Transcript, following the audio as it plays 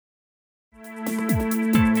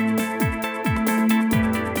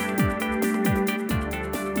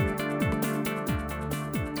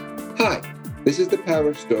This is the Power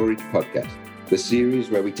of Storage podcast, the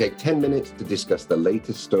series where we take 10 minutes to discuss the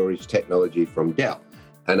latest storage technology from Dell.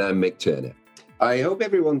 And I'm Mick Turner. I hope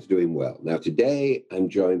everyone's doing well. Now, today I'm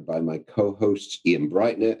joined by my co-hosts Ian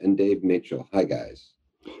Breitner and Dave Mitchell. Hi, guys.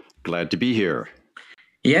 Glad to be here.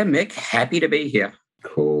 Yeah, Mick, happy to be here.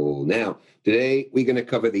 Cool. Now, today we're going to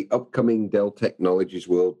cover the upcoming Dell Technologies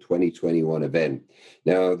World 2021 event.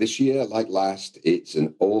 Now, this year, like last, it's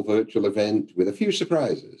an all-virtual event with a few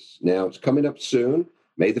surprises. Now, it's coming up soon,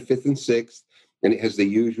 May the 5th and 6th, and it has the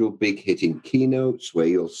usual big-hitting keynotes where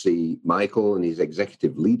you'll see Michael and his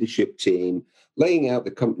executive leadership team laying out the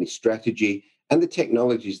company's strategy and the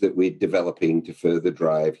technologies that we're developing to further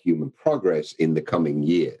drive human progress in the coming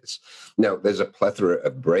years. Now, there's a plethora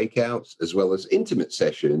of breakouts as well as intimate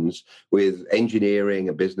sessions with engineering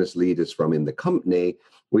and business leaders from in the company,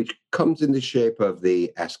 which comes in the shape of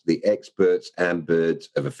the Ask the Experts and Birds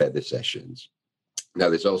of a Feather sessions. Now,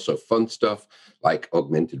 there's also fun stuff like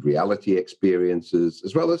augmented reality experiences,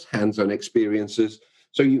 as well as hands-on experiences,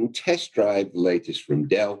 so you can test drive the latest from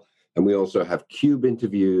Dell. And we also have CUBE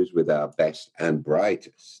interviews with our best and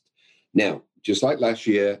brightest. Now, just like last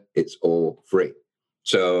year, it's all free.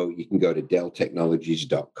 So you can go to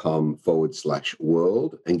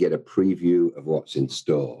delltechnologies.com/world and get a preview of what's in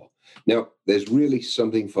store. Now, there's really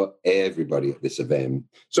something for everybody at this event.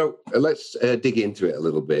 So let's dig into it a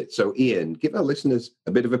little bit. So Ian, give our listeners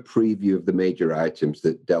a bit of a preview of the major items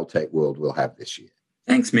that Dell Tech World will have this year.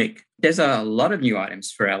 Thanks, Mick. There's a lot of new items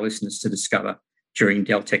for our listeners to discover during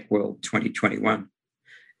Dell Tech World 2021.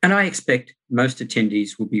 And I expect most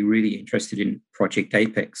attendees will be really interested in Project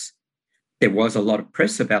Apex. There was a lot of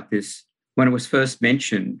press about this when it was first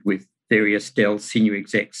mentioned, with various Dell senior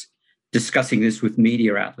execs discussing this with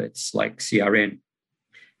media outlets like CRN.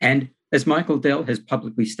 And as Michael Dell has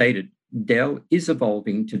publicly stated, Dell is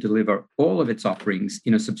evolving to deliver all of its offerings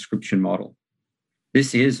in a subscription model.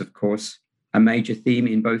 This is, of course, a major theme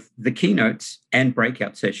in both the keynotes and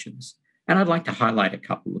breakout sessions. And I'd like to highlight a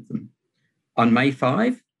couple of them. On May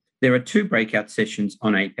 5, there are 2 breakout sessions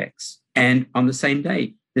on Apex. And on the same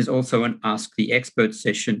day, there's also an Ask the Expert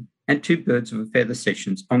session and 2 Birds of a Feather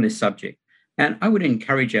sessions on this subject. And I would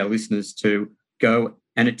encourage our listeners to go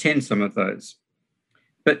and attend some of those.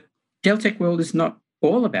 But Dell Tech World is not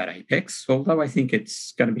all about Apex, although I think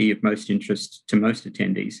it's going to be of most interest to most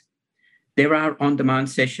attendees. There are on-demand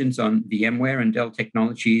sessions on VMware and Dell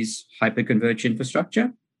Technologies hyperconverged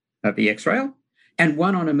infrastructure, VxRail, and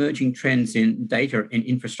one on emerging trends in data and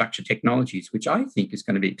infrastructure technologies, which I think is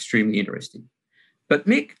going to be extremely interesting. But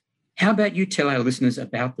Mick, how about you tell our listeners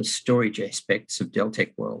about the storage aspects of Dell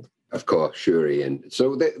Tech World? Of course, sure, Ian.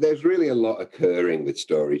 So there's really a lot occurring with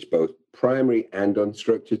storage, both primary and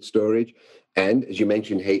unstructured storage. And as you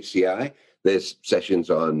mentioned, HCI, there's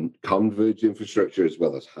sessions on converged infrastructure as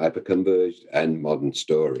well as hyperconverged and modern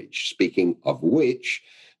storage. Speaking of which,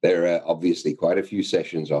 there are obviously quite a few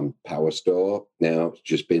sessions on PowerStore. Now, it's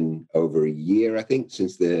just been over a year, I think,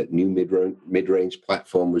 since the new mid-range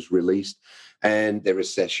platform was released. And there are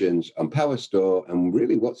sessions on PowerStore and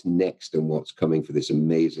really what's next and what's coming for this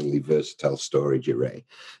amazingly versatile storage array.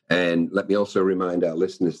 And let me also remind our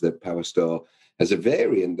listeners that PowerStore has a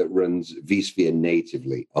variant that runs vSphere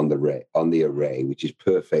natively on the array, which is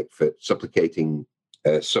perfect for supplementing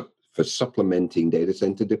data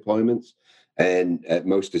center deployments. And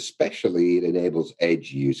most especially, it enables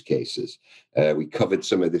edge use cases. We covered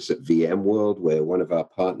some of this at VMworld, where one of our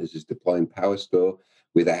partners is deploying PowerStore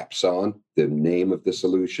with AppsOn, the name of the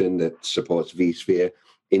solution that supports vSphere,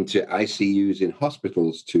 into ICUs in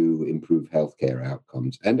hospitals to improve healthcare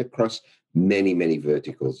outcomes and across many, many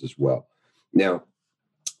verticals as well. Now,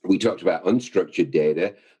 we talked about unstructured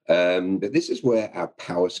data, but this is where our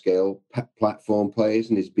PowerScale platform plays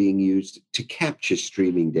and is being used to capture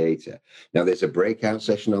streaming data. Now, there's a breakout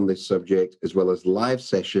session on this subject, as well as live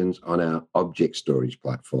sessions on our object storage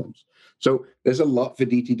platforms. So there's a lot for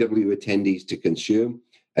DTW attendees to consume.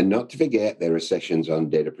 And not to forget, there are sessions on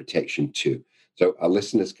data protection too. So our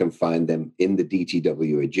listeners can find them in the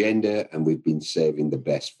DTW agenda, and we've been saving the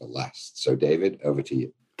best for last. So David, over to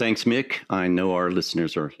you. Thanks, Mick. I know our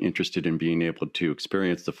listeners are interested in being able to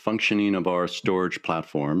experience the functioning of our storage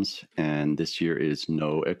platforms, and this year is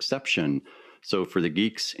no exception. So for the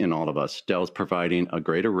geeks in all of us, Dell's providing a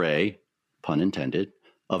great array, pun intended,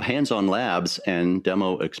 of hands-on labs and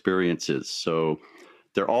demo experiences. So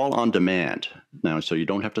they're all on demand now, so you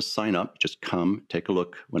don't have to sign up. Just come, take a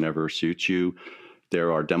look whenever suits you.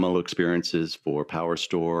 There are demo experiences for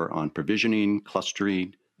PowerStore on provisioning,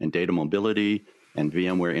 clustering, and data mobility, and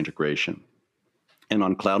VMware integration. And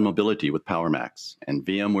on cloud mobility with PowerMax, and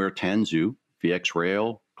VMware Tanzu,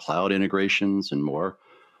 VxRail, cloud integrations, and more.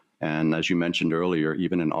 And as you mentioned earlier,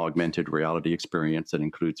 even an augmented reality experience that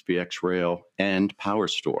includes VxRail and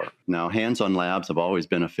PowerStore. Now, hands-on labs have always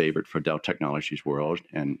been a favorite for Dell Technologies World,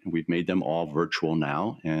 and we've made them all virtual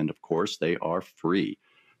now. And of course, they are free,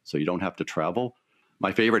 so you don't have to travel.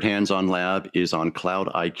 My favorite hands-on lab is on Cloud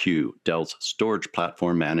IQ, Dell's storage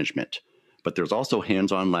platform management. But there's also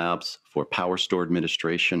hands-on labs for PowerStore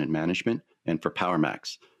administration and management and for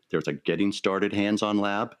PowerMax. There's a Getting Started hands-on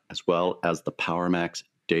lab, as well as the PowerMax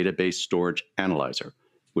Database Storage Analyzer,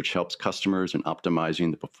 which helps customers in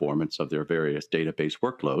optimizing the performance of their various database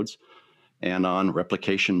workloads, and on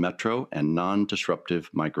Replication Metro and non-disruptive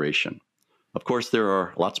migration. Of course, there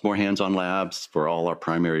are lots more hands-on labs for all our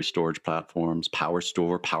primary storage platforms,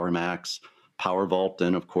 PowerStore, PowerMax, PowerVault,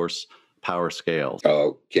 and of course, PowerScale.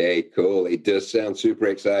 Okay, cool. It does sound super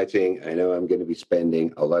exciting. I know I'm going to be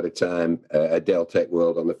spending a lot of time at Dell Tech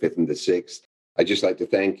World on the 5th and the 6th. I'd just like to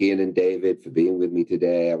thank Ian and David for being with me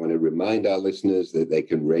today. I want to remind our listeners that they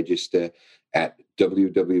can register at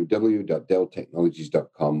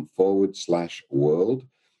www.delltechnologies.com/world,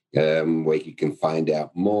 where you can find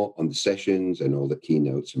out more on the sessions and all the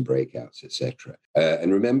keynotes and breakouts, etc.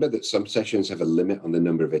 And remember that some sessions have a limit on the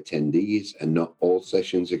number of attendees, and not all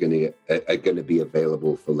sessions are going to be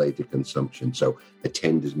available for later consumption. So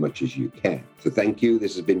attend as much as you can. So thank you.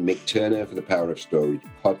 This has been Mick Turner for the Power of Storage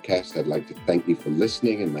podcast. I'd like to thank you for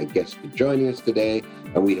listening and my guests for joining us today,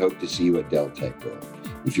 and we hope to see you at Dell Tech World.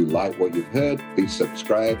 If you like what you've heard, please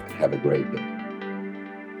subscribe and have a great day.